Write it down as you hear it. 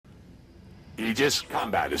Aegis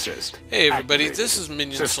Combat Assist. Hey everybody, Activated. this is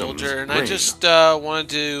Minion Systems Soldier, and I green. just wanted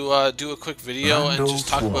to do a quick video and just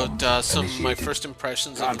talk Vandal about swarm some of my initiated. first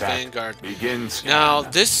impressions of the Contact. Vanguard. Begin scan. Now,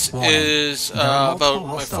 this Warning. is There are multiple about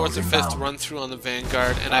my hostiles fourth or fifth inbound. run through on the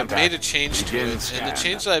Vanguard, and I've made a change to Begin it. And scan. the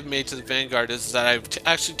change that I've made to the Vanguard is that I've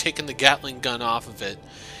actually taken the Gatling gun off of it.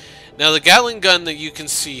 Now, the Gatling gun that you can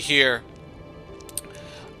see here,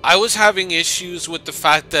 I was having issues with the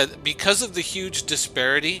fact that because of the huge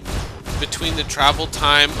disparity between the travel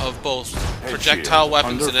time of both projectile shield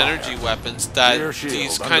weapons under and energy fire. weapons, that Rear shield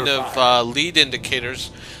these under kind of fire. lead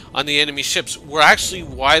indicators on the enemy ships were actually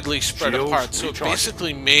widely spread Shields apart. So it recharging.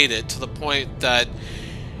 basically made it to the point that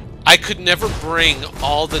I could never bring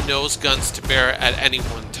all the nose guns to bear at any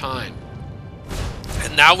one time.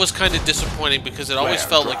 And that was kind of disappointing because it always Flare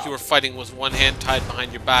felt drop. like you were fighting with one hand tied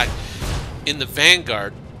behind your back in the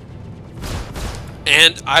Vanguard.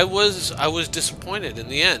 And I was disappointed in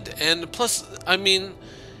the end. And plus, I mean,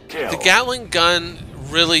 Kill. the Gatling gun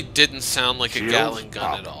really didn't sound like a Shields Gatling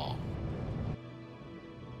gun up. at all.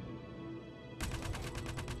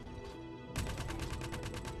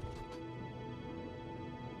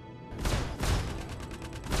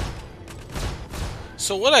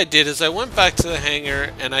 So what I did is I went back to the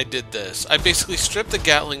hangar and I did this. I basically stripped the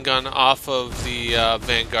Gatling gun off of the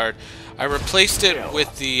Vanguard. I replaced it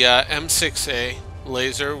with the M6A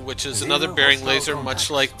laser, which is another Zero bearing hostile laser, much contacts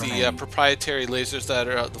like the remaining. proprietary lasers that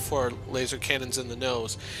are the 4 laser cannons in the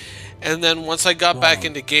nose. And then once I got back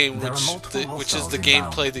into game, There are which multiple is hostiles the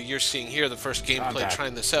inbound. gameplay that you're seeing here, the first gameplay Contact.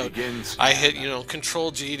 trying this out, Begin I scan. hit, Control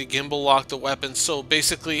G to gimbal lock the weapons. So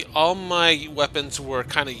basically all my weapons were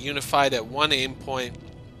kind of unified at one aim point.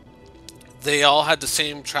 They all had the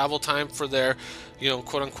same travel time for their,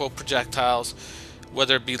 quote-unquote projectiles,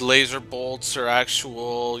 whether it be laser bolts or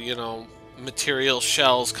actual, material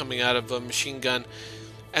shells coming out of a machine gun.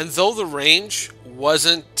 And though the range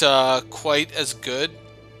wasn't quite as good,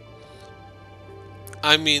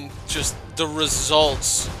 I mean, just the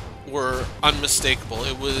results were unmistakable.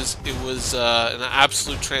 It was an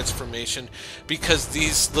absolute transformation because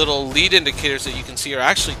these little lead indicators that you can see are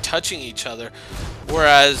actually touching each other,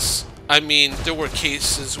 whereas I mean, there were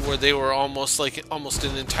cases where they were almost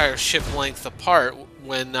an entire ship length apart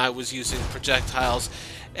when I was using projectiles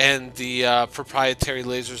and the proprietary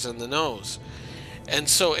lasers in the nose. And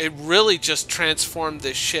so it really just transformed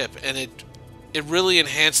this ship, and it really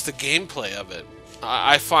enhanced the gameplay of it.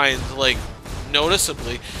 I find, like,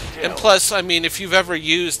 noticeably. And plus, I mean, if you've ever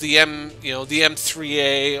used the the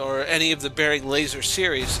M3A or any of the bearing laser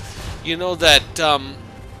series, you know that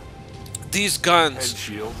these guns Head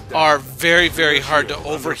shield down. are very, very Rear hard to shield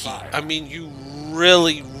under overheat. fire. I mean, you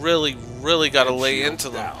really, really, really got to Head lay shield into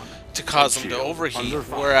them down. to cause Head them to shield overheat. under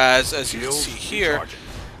fire. Whereas, as you can Shields see here,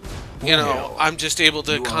 recharging. I'm just able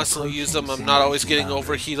to You are constantly use them. approaching I'm not always simulation getting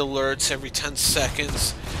boundary. overheat alerts every 10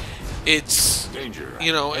 seconds. It's Danger.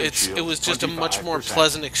 Head Head it was just a much more 25%.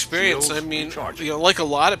 pleasant experience. Shields I mean, recharging. like a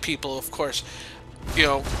lot of people, of course,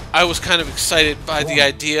 I was kind of excited by the Warning.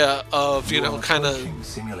 idea of, You are kind of approaching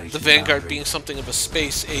simulation the Vanguard boundary. being something of a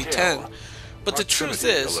space A10. But the truth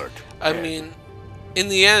Proximity is, alert. I Dead. mean, in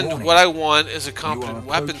the end, Warning. what I want is a You are competent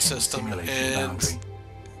weapon approaching system, simulation and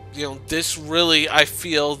boundary. this really, I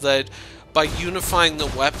feel that by unifying the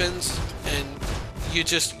weapons, and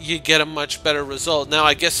you get a much better result. Now,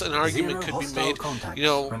 I guess an argument Zero could be hostile made, contacts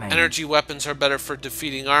remaining. energy weapons are better for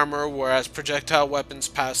defeating armor, whereas projectile weapons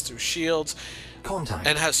pass through shields, Contact.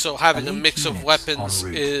 and so having a Elite mix of units weapons en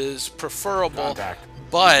route. is preferable. Contact.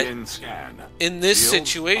 But Begin scan. in this Shields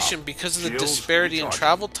situation, up. because of the Shields disparity in recharging.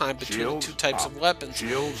 travel time between Shields the two types up. of weapons,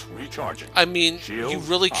 Shields recharging. I mean, you Shields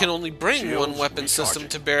really can up. only bring Shields one weapon system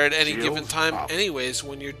recharging. to bear at any given Shields time, up. anyways,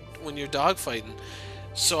 when you're dogfighting.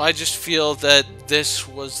 So I just feel that this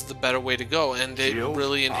was the better way to go, and it Shields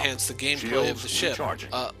really up. enhanced the gameplay Shields of the ship. recharging.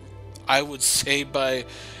 I would say by,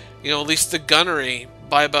 at least the gunnery,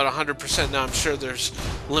 by about 100%. Now I'm sure there's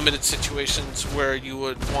limited situations where you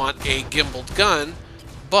would want a gimbaled gun,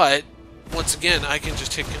 but once again, I can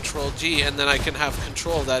just hit Control G, and then I can have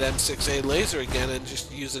control of that M6A laser again and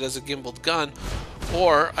just use it as a gimbaled gun,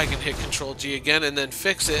 or I can hit Control G again and then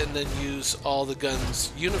fix it and then use all the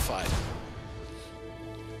guns unified.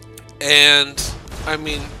 And I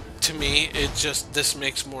mean, to me, this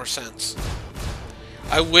makes more sense.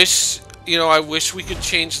 I wish we could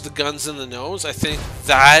change the guns in the nose. I think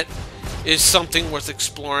that is something worth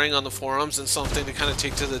exploring on the forums, and something to kind of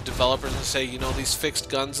take to the developers and say, these fixed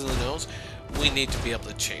guns in the nose, we need to be able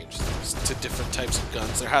to change these to different types of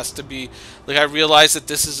guns. There has to be, like, I realize that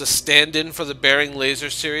this is a stand-in for the bearing laser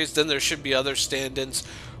series, then there should be other stand-ins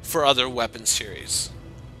for other weapon series.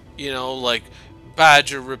 Like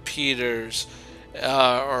Badger repeaters,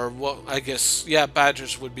 or what I guess, yeah,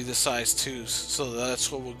 Badgers would be the size 2s, so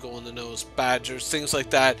that's what would go in the nose. Badgers, things like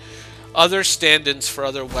that. Other stand-ins for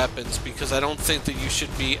other weapons, because I don't think that you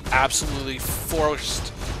should be absolutely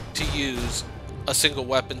forced to use a single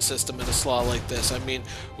weapon system in a slot like this. I mean,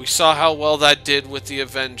 we saw how well that did with the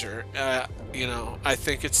Avenger. You know, I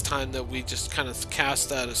think it's time that we just kind of cast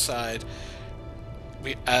that aside,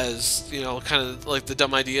 as, you know, kind of like the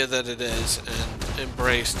dumb idea that it is, and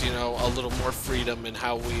embraced, you know, a little more freedom in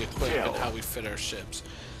how we equip and how we fit our ships.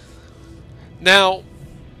 Now,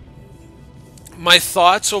 my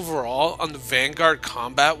thoughts overall on the Vanguard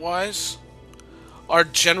combat-wise are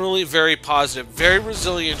generally very positive. Very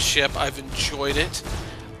resilient ship. I've enjoyed it.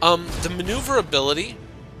 The maneuverability,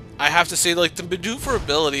 I have to say, like, the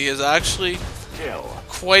maneuverability is actually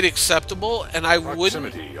quite acceptable, and I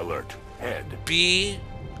wouldn't alert. Head. be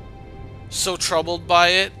so troubled by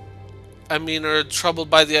it. I mean, or troubled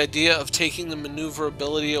by the idea of taking the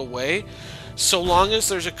maneuverability away, so long as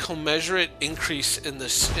there's a commensurate increase in the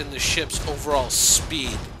ship's overall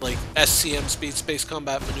speed, like SCM speed, space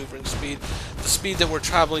combat maneuvering speed, the speed that we're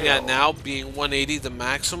traveling at now being 180, the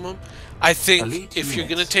maximum. I think if you're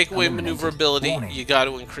going to take away maneuverability, you got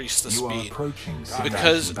to increase the speed,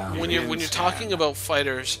 because when you're talking about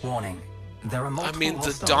fighters, I mean,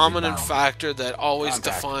 the dominant factor that always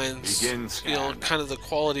defines, you know, kind of the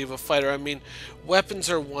quality of a fighter. I mean, weapons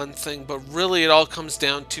are one thing, but really it all comes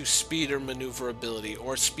down to speed or maneuverability,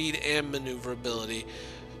 or speed and maneuverability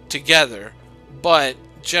together. But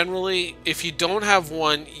generally, if you don't have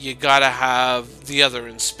one, you gotta have the other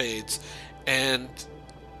in spades. And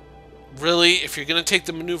really, if you're going to take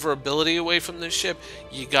the maneuverability away from this ship,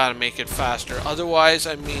 you gotta make it faster. Otherwise,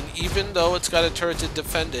 I mean, even though it's got a turret to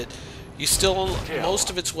defend it, you still,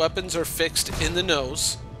 most of its weapons are fixed in the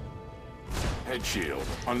nose. Head shield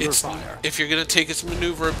under fire. If you're going to take its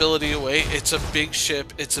maneuverability away, it's a big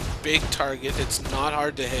ship, it's a big target, it's not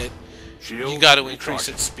hard to hit. You got to increase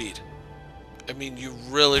its speed. I mean, you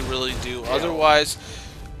really, really do. Otherwise,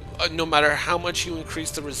 no matter how much you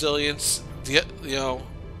increase the resilience, you know,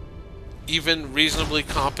 even reasonably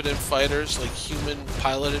competent fighters, like human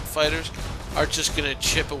piloted fighters, are just going to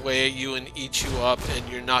chip away at you and eat you up, and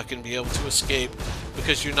you're not going to be able to escape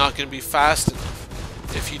because you're not going to be fast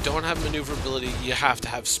enough. If you don't have maneuverability, you have to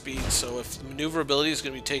have speed. So if the maneuverability is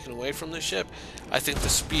going to be taken away from the ship, I think the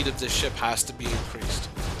speed of the ship has to be increased.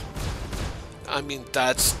 I mean,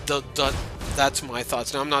 that's my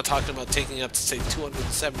thoughts. Now, I'm not talking about taking it up to, say,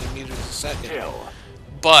 270 meters a second.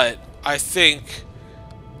 But I think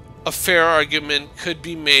a fair argument could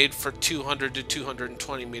be made for 200 to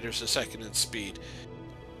 220 meters a second in speed.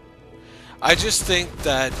 I just think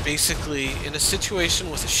that basically in a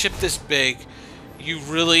situation with a ship this big, you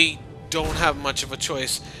really don't have much of a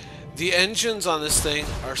choice. The engines on this thing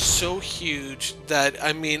are so huge that,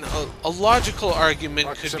 I mean, a logical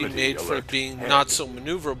argument could be made for it being not so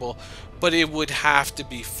maneuverable, but it would have to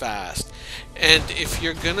be fast. And if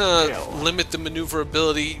you're gonna limit the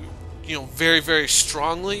maneuverability, you know, very, very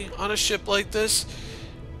strongly on a ship like this,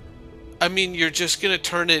 I mean, you're just going to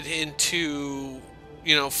turn it into,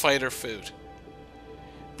 you know, fighter food.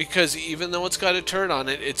 Because even though it's got a turret on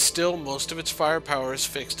it, it's still, most of its firepower is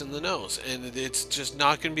fixed in the nose. And it's just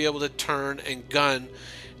not going to be able to turn and gun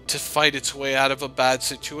to fight its way out of a bad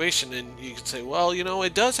situation. And you could say, well, you know,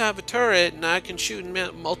 it does have a turret and I can shoot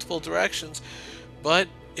in multiple directions. But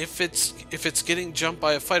if it's getting jumped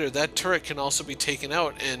by a fighter, that turret can also be taken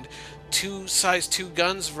out, and size 2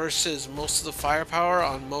 guns versus most of the firepower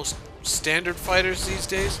on most standard fighters these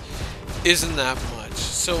days isn't that much.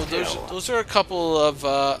 So those are a couple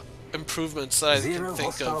of improvements that I can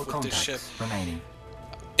think of with this ship.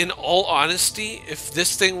 In all honesty, if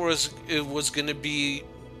this thing was going to be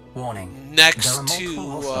next to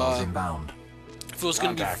if it was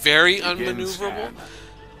going to be very unmaneuverable,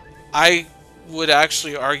 I would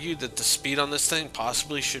actually argue that the speed on this thing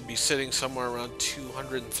possibly should be sitting somewhere around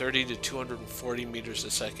 230 to 240 meters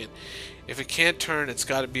a second. If it can't turn, it's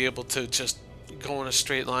got to be able to just go in a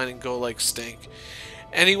straight line and go like stink.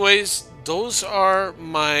 Anyways, those are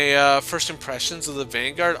my first impressions of the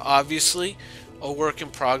Vanguard. Obviously, a work in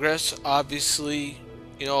progress. Obviously,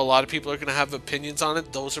 you know, a lot of people are going to have opinions on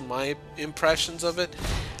it. Those are my impressions of it.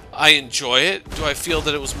 I enjoy it. Do I feel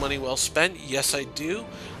that it was money well spent? Yes, I do.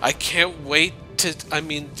 I can't wait to, I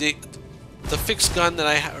mean, the fixed gun that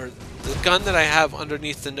I have, or the gun that I have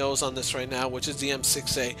underneath the nose on this right now, which is the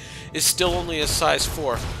M6A, is still only a size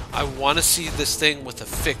 4. I want to see this thing with a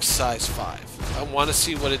fixed size 5. I want to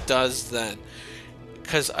see what it does then,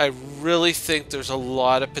 because I really think there's a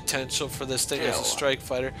lot of potential for this thing as a strike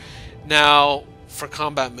fighter. Now, for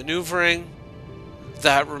combat maneuvering,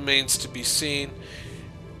 that remains to be seen.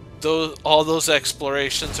 All those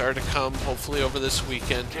explorations are to come, hopefully over this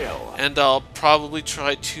weekend, and I'll probably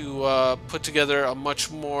try to put together a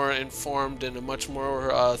much more informed and a much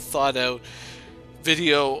more thought out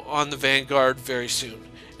video on the Vanguard very soon.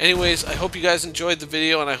 Anyways, I hope you guys enjoyed the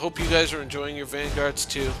video, and I hope you guys are enjoying your Vanguards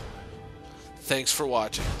too. Thanks for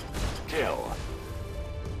watching. Kill.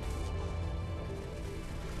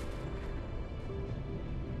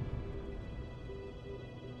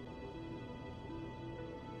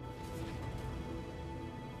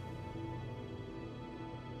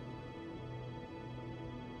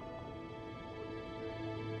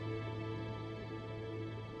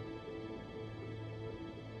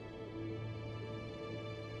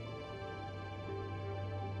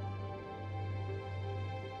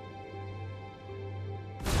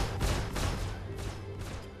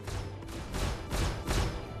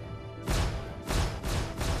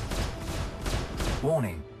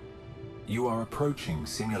 Warning. You are approaching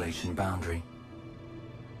simulation boundary.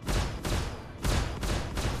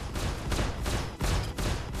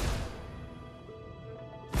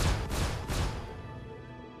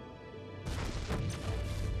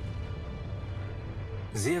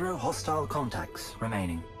 Zero hostile contacts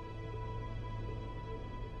remaining.